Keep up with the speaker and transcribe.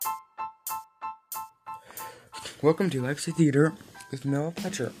Welcome to Lexi Theater with Noah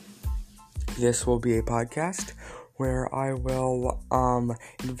Pletcher. This will be a podcast where I will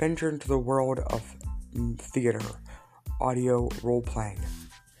adventure into the world of theater, audio role-playing.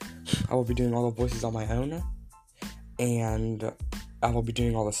 I will be doing all the voices on my own, and I will be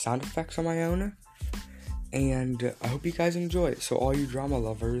doing all the sound effects on my own, and I hope you guys enjoy it. So all you drama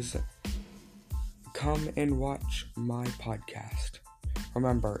lovers, come and watch my podcast.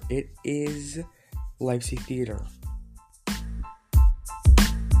 Remember, it is Leipzig Theater.